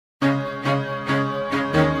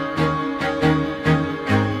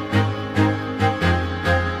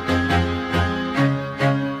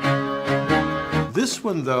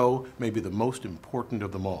one, though, may be the most important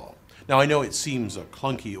of them all. Now, I know it seems a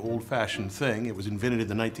clunky, old-fashioned thing. It was invented in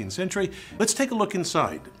the 19th century. Let's take a look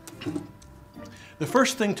inside. The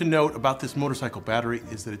first thing to note about this motorcycle battery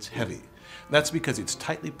is that it's heavy. That's because it's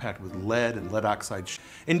tightly packed with lead and lead oxide.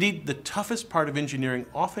 Indeed, the toughest part of engineering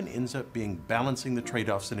often ends up being balancing the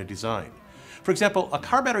trade-offs in a design. For example, a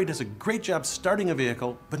car battery does a great job starting a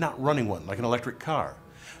vehicle, but not running one, like an electric car.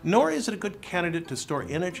 Nor is it a good candidate to store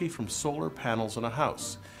energy from solar panels on a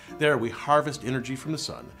house. There, we harvest energy from the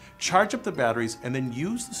sun, charge up the batteries, and then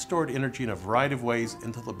use the stored energy in a variety of ways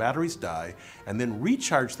until the batteries die, and then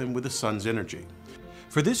recharge them with the sun's energy.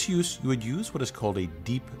 For this use, you would use what is called a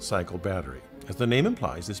deep cycle battery. As the name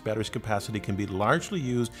implies, this battery's capacity can be largely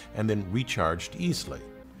used and then recharged easily.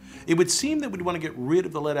 It would seem that we'd want to get rid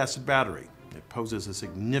of the lead-acid battery. It poses a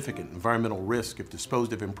significant environmental risk if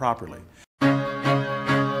disposed of improperly.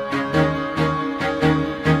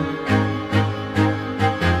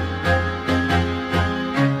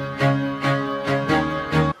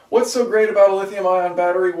 What's so great about a lithium-ion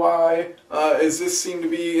battery? Why is this seem to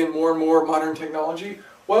be in more and more modern technology?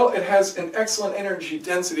 Well, it has an excellent energy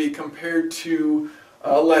density compared to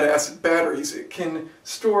lead-acid batteries. It can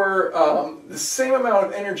store the same amount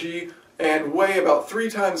of energy and weigh about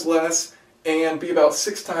 3 times less and be about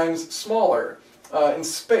 6 times smaller in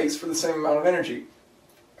space for the same amount of energy.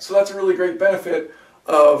 So that's a really great benefit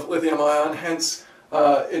of lithium-ion, hence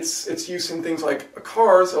its use in things like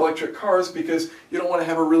cars, electric cars, because you don't want to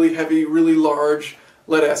have a really heavy, really large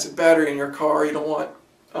lead-acid battery in your car. You don't want,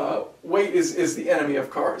 weight is the enemy of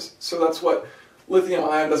cars. So that's what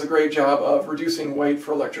lithium-ion does a great job of, reducing weight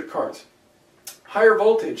for electric cars. Higher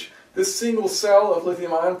voltage. This single cell of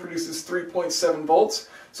lithium-ion produces 3.7 volts.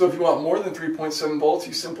 So if you want more than 3.7 volts,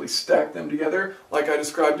 you simply stack them together, like I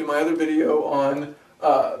described in my other video on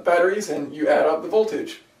batteries, and you add up the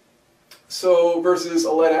voltage. So versus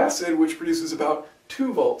a lead acid, which produces about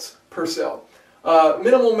 2 volts per cell.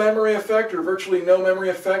 Minimal memory effect, or virtually no memory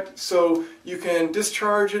effect, so you can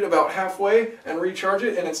discharge it about halfway and recharge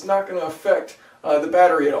it, and it's not going to affect the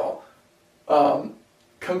battery at all.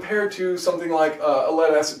 Compared to something like a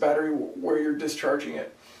lead acid battery where you're discharging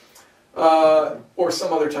it. Or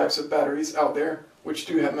some other types of batteries out there which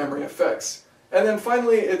do have memory effects. And then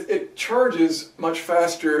finally, it charges much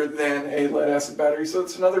faster than a lead acid battery, so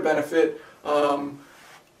it's another benefit.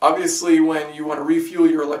 Obviously, when you want to refuel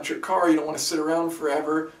your electric car, you don't want to sit around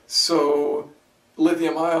forever, so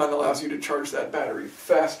lithium-ion allows you to charge that battery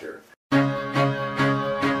faster.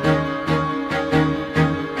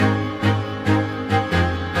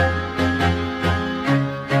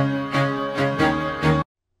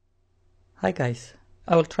 Hi guys,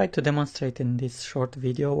 I will try to demonstrate in this short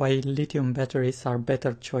video why lithium batteries are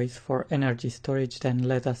better choice for energy storage than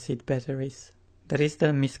lead acid batteries. There is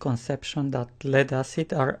the misconception that lead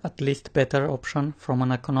acid are at least better option from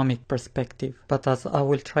an economic perspective, but as I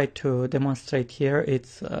will try to demonstrate here,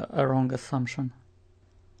 it's a wrong assumption.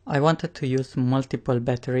 I wanted to use multiple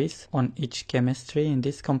batteries on each chemistry in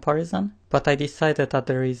this comparison, but I decided that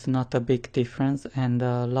there is not a big difference and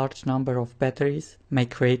a large number of batteries may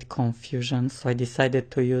create confusion, so I decided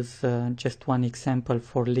to use just one example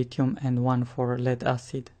for lithium and one for lead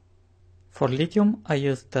acid. For lithium, I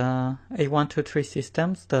used the A123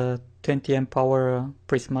 systems, the 20 amp hour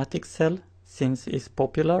prismatic cell, since it's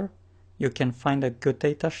popular. You can find a good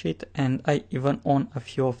datasheet, and I even own a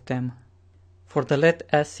few of them. For the lead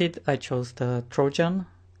acid, I chose the Trojan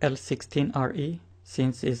L16RE,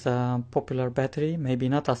 since it's a popular battery, maybe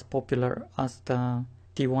not as popular as the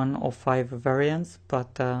T105 variants,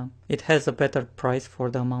 but it has a better price for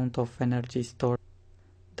the amount of energy stored.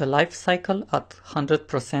 The life cycle at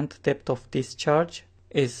 100% depth of discharge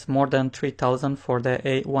is more than 3000 for the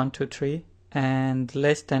A123 and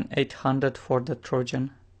less than 800 for the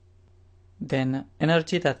Trojan. Then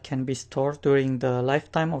energy that can be stored during the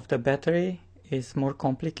lifetime of the battery is more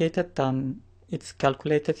complicated than it's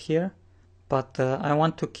calculated here, but I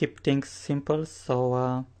want to keep things simple,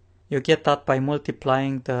 so you get that by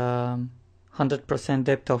multiplying the 100%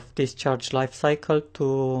 depth of discharge life cycle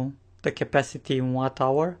to the capacity in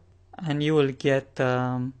watt-hour, and you will get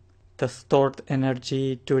the stored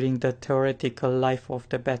energy during the theoretical life of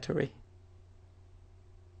the battery.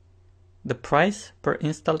 The price per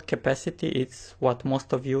installed capacity is what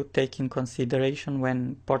most of you take in consideration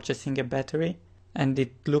when purchasing a battery, and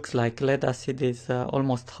it looks like lead acid is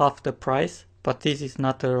almost half the price, but this is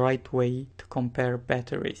not the right way to compare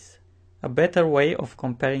batteries. A better way of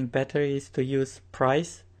comparing batteries is to use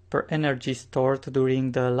price per energy stored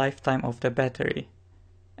during the lifetime of the battery,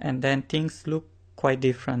 and then things look quite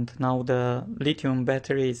different. Now the lithium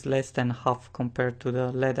battery is less than half compared to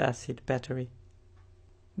the lead acid battery.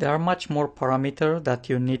 There are much more parameters that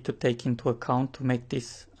you need to take into account to make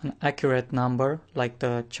this an accurate number, like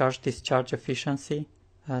the charge-discharge efficiency,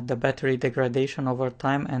 the battery degradation over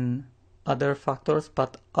time, and other factors,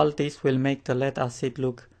 but all this will make the lead acid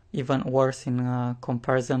look even worse in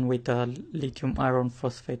comparison with a lithium iron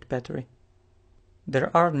phosphate battery. There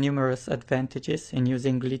are numerous advantages in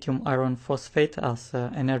using lithium iron phosphate as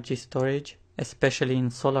energy storage, especially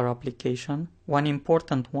in solar application. One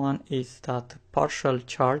important one is that partial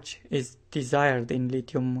charge is desired in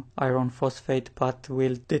lithium iron phosphate but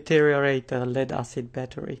will deteriorate a lead acid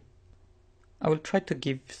battery. I will try to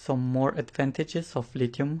give some more advantages of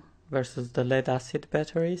lithium versus the lead acid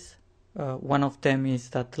batteries. One of them is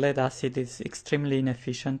that lead acid is extremely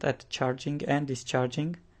inefficient at charging and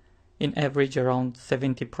discharging, in average around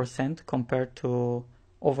 70% compared to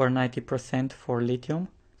over 90% for lithium.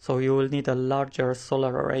 So you will need a larger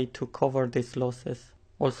solar array to cover these losses.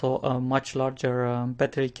 Also a much larger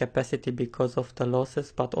battery capacity because of the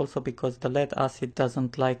losses, but also because the lead acid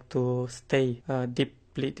doesn't like to stay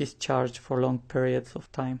deeply discharged for long periods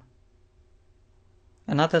of time.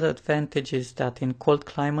 Another advantage is that in cold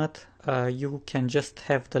climate you can just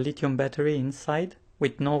have the lithium battery inside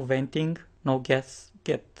with no venting, no gas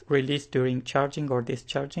get released during charging or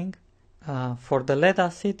discharging. For the lead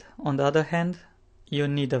acid, on the other hand, you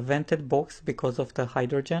need a vented box because of the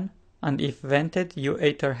hydrogen, and if vented, you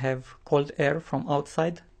either have cold air from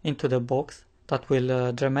outside into the box that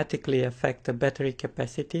will dramatically affect the battery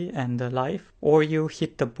capacity and the life, or you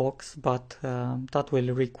heat the box, but that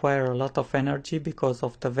will require a lot of energy because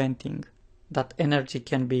of the venting. That energy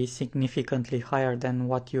can be significantly higher than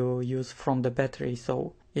what you use from the battery,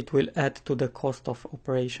 so it will add to the cost of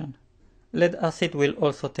operation. Lead acid will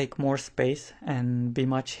also take more space and be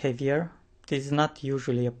much heavier. This is not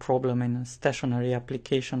usually a problem in a stationary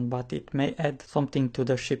application, but it may add something to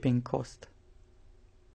the shipping cost.